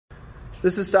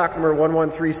This is stock number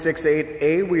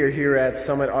 11368A. We are here at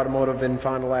Summit Automotive in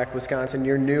Fond du Lac, Wisconsin,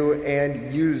 your new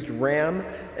and used Ram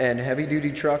and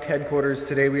heavy-duty truck headquarters.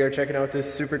 Today we are checking out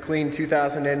this super clean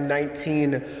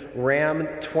 2019 Ram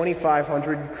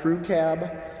 2500 Crew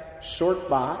Cab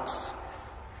Shortbox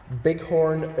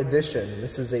Bighorn Edition.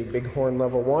 This is a Bighorn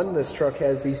Level 1. This truck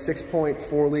has the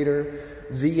 6.4 liter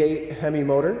V8 Hemi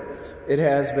motor. It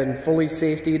has been fully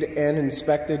safetied and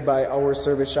inspected by our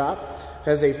service shop.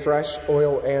 Has a fresh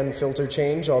oil and filter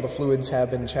change. All the fluids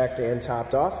have been checked and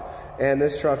topped off. And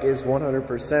this truck is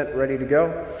 100% ready to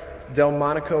go.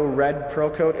 Delmonico red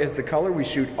Pearlcoat is the color. We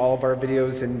shoot all of our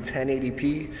videos in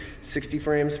 1080p, 60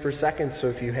 frames per second. So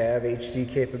if you have HD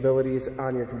capabilities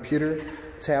on your computer,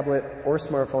 tablet, or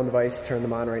smartphone device, turn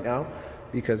them on right now,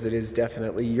 because it is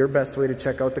definitely your best way to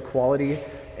check out the quality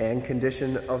and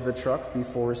condition of the truck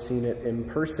before seeing it in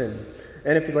person.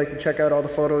 And if you'd like to check out all the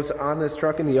photos on this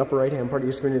truck, in the upper right hand part of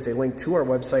your screen is a link to our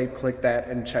website. Click that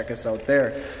and check us out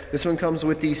there. This one comes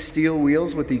with the steel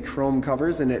wheels with the chrome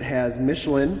covers, and it has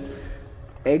Michelin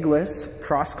Agilis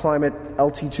Cross Climate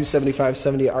LT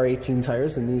 275/70 R18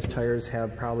 tires, and these tires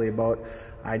have probably about,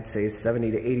 I'd say, 70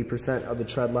 to 80% of the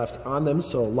tread left on them,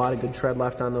 so a lot of good tread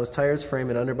left on those tires. Frame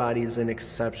and underbody is in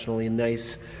exceptionally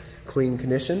nice, clean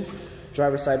condition.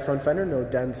 Driver's side front fender, no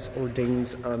dents or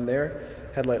dings on there.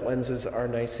 Headlight lenses are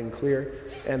nice and clear,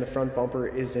 and the front bumper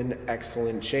is in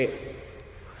excellent shape.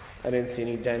 I didn't see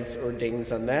any dents or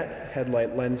dings on that.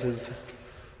 Headlight lenses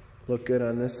look good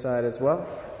on this side as well,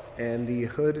 and the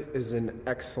hood is in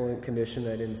excellent condition.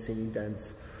 I didn't see any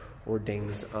dents or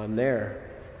dings on there.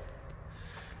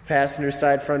 Passenger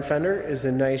side front fender is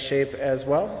in nice shape as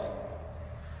well,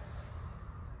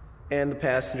 and the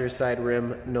passenger side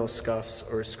rim, no scuffs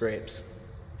or scrapes.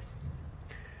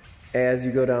 As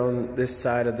you go down this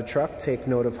side of the truck, take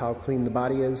note of how clean the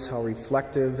body is, how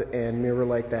reflective and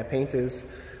mirror-like that paint is.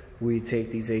 We take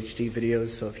these HD videos,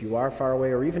 so if you are far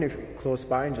away, or even if you're close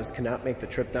by and just cannot make the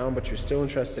trip down, but you're still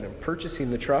interested in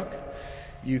purchasing the truck,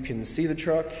 you can see the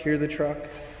truck, hear the truck,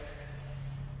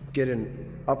 get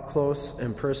an up-close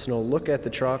and personal look at the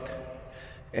truck,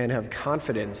 and have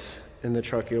confidence in the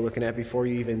truck you're looking at before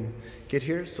you even get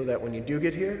here, so that when you do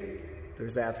get here,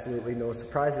 there's absolutely no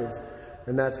surprises.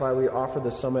 And that's why we offer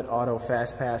the Summit Auto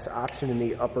Fast Pass option in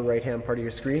the upper right-hand part of your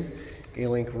screen. A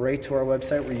link right to our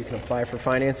website where you can apply for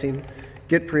financing,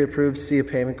 get pre-approved, see a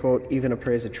payment quote, even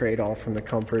appraise a trade, all from the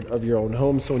comfort of your own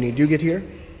home. So when you do get here,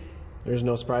 there's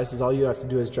no surprises. All you have to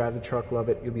do is drive the truck, love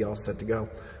it, you'll be all set to go.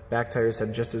 Back tires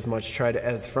have just as much tread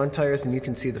as the front tires, and you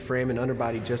can see the frame and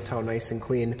underbody, just how nice and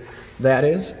clean that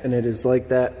is. And it is like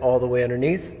that all the way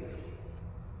underneath.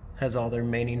 Has all the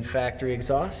remaining factory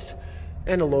exhaust.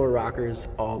 And the lower rockers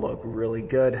all look really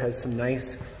good. Has some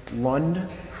nice Lund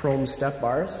chrome step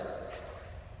bars.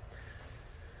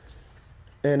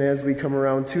 And as we come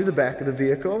around to the back of the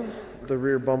vehicle, the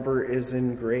rear bumper is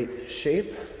in great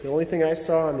shape. The only thing I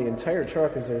saw on the entire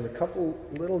truck is there's a couple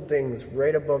little dings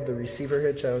right above the receiver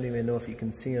hitch. I don't even know if you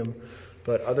can see them.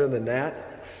 But other than that,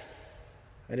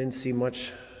 I didn't see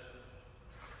much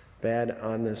bad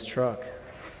on this truck.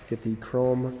 Get the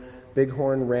chrome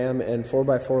Bighorn, Ram, and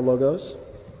 4x4 logos.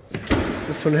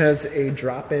 This one has a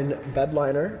drop-in bed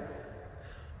liner.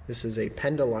 This is a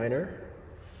Bedliner.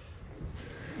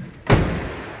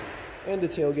 And the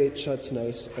tailgate shuts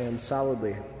nice and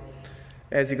solidly.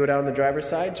 As you go down the driver's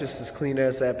side, just as clean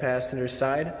as that passenger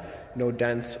side. No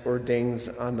dents or dings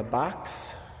on the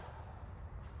box.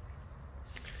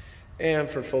 And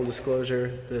for full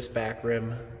disclosure, this back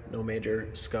rim, no major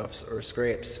scuffs or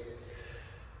scrapes.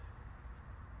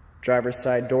 Driver's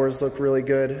side doors look really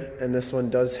good, and this one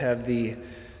does have the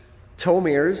tow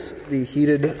mirrors, the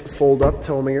heated fold-up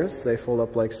tow mirrors. They fold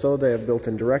up like so. They have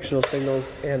built-in directional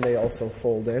signals, and they also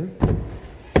fold in.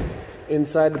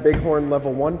 Inside, the Bighorn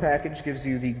Level 1 package gives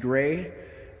you the gray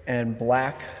and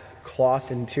black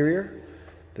cloth interior.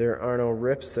 There are no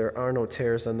rips, there are no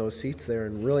tears on those seats. They're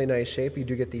in really nice shape. You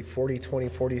do get the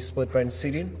 40-20-40 split bench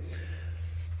seating.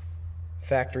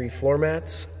 Factory floor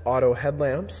mats, auto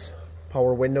headlamps,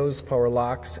 power windows, power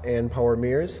locks, and power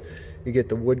mirrors. You get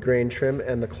the wood grain trim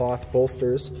and the cloth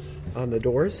bolsters on the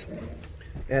doors.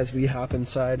 As we hop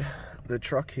inside the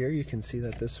truck here, you can see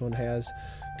that this one has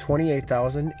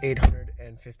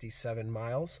 28,857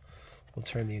 miles. We'll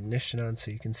turn the ignition on so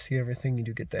you can see everything. You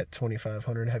do get that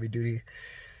 2500 heavy duty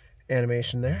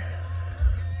animation there.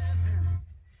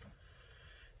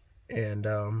 And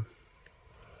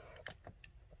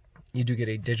you do get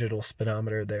a digital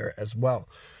speedometer there as well.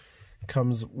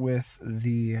 Comes with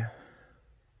the,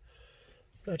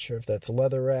 not sure if that's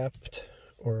leather wrapped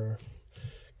or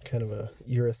kind of a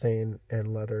urethane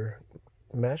and leather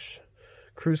mesh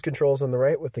Cruise controls on the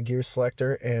right with the gear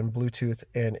selector and Bluetooth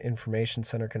and information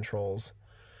center controls.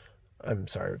 I'm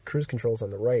sorry, cruise controls on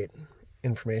the right,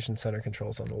 information center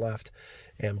controls on the left,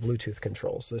 and Bluetooth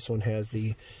controls. This one has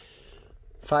the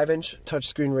 5-inch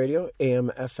touchscreen radio, AM,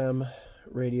 FM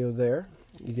radio there.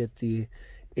 You get the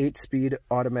 8-speed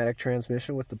automatic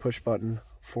transmission with the push-button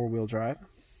 4-wheel drive.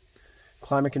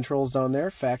 Climate controls down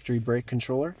there, factory brake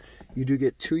controller. You do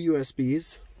get 2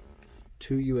 USBs,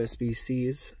 2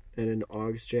 USB-Cs, and an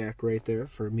aux jack right there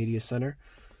for media center.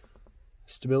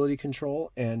 Stability control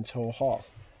and tow haul.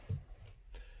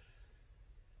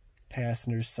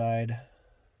 Passenger side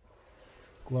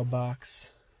glove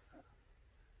box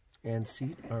and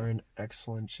seat are in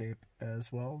excellent shape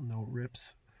as well. No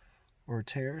rips or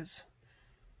tears.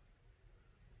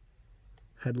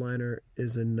 Headliner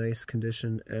is in nice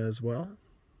condition as well.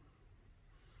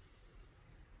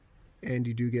 And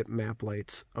you do get map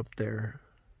lights up there.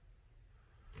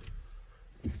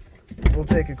 We'll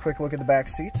take a quick look at the back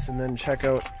seats and then check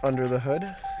out under the hood.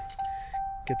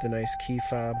 Get the nice key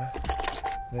fob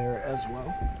there as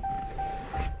well.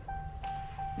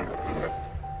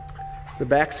 The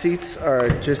back seats are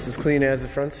just as clean as the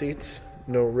front seats.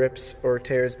 No rips or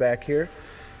tears back here.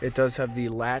 It does have the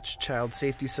Latch child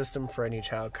safety system for any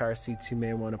child car seats you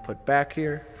may want to put back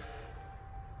here.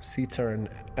 Seats are in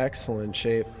excellent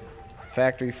shape.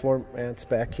 Factory floor mats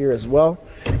back here as well.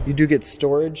 You do get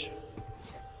storage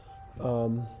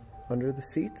under the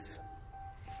seats.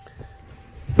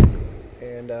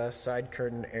 And side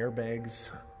curtain airbags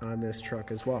on this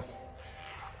truck as well.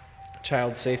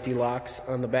 Child safety locks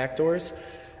on the back doors.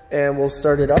 And we'll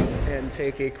start it up and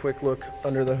take a quick look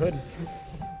under the hood.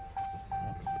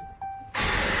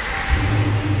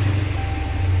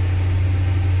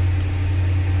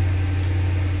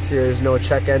 See, there's no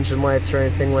check engine lights or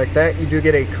anything like that. You do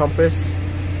get a compass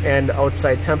and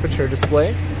outside temperature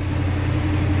display.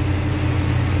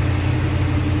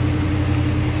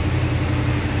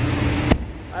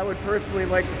 I would personally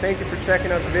like to thank you for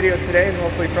checking out the video today, and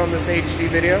hopefully from this HD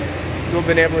video you'll have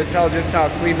been able to tell just how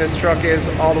clean this truck is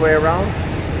all the way around,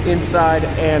 inside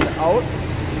and out.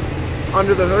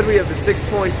 Under the hood we have the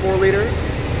 6.4 liter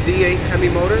V8 Hemi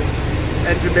motor.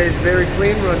 Engine bay is very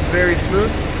clean, runs very smooth.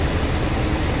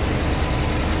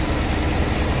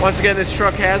 Once again, this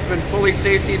truck has been fully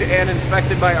safetied and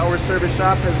inspected by our service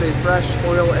shop as a fresh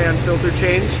oil and filter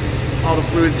change. All the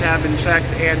fluids have been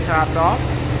checked and topped off.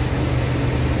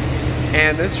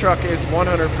 And this truck is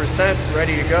 100%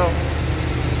 ready to go.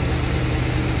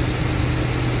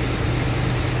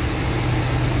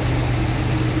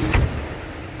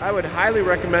 I would highly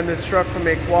recommend this truck from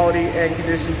a quality and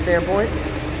condition standpoint.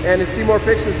 And to see more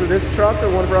pictures of this truck or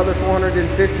one of our other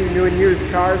 450 new and used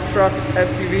cars, trucks,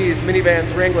 SUVs,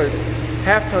 minivans, Wranglers,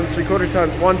 half tons, 3/4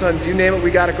 tons, 1 tons, you name it,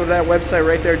 we got to go to that website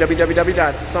right there,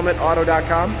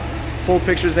 www.summitauto.com. Full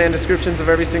pictures and descriptions of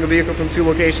every single vehicle from 2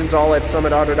 locations, all at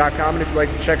summitauto.com. And if you'd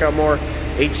like to check out more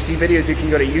HD videos, you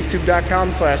can go to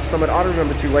youtube.com/summitauto.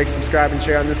 Remember to like, subscribe, and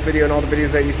share on this video and all the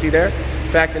videos that you see there.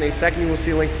 In fact, in a second you will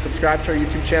see a link to subscribe to our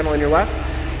YouTube channel on your left,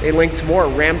 a link to more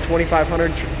Ram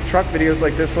 2500 truck videos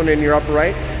like this one in your upper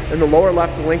right. In the lower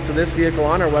left, a link to this vehicle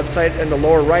on our website, and the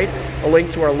lower right, a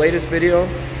link to our latest video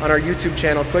on our YouTube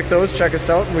channel. Click those, check us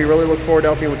out, and we really look forward to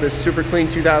helping you with this super clean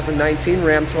 2019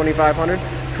 Ram 2500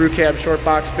 Crew Cab Short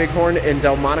Box Bighorn in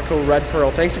Delmonico Red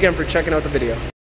Pearl. Thanks again for checking out the video.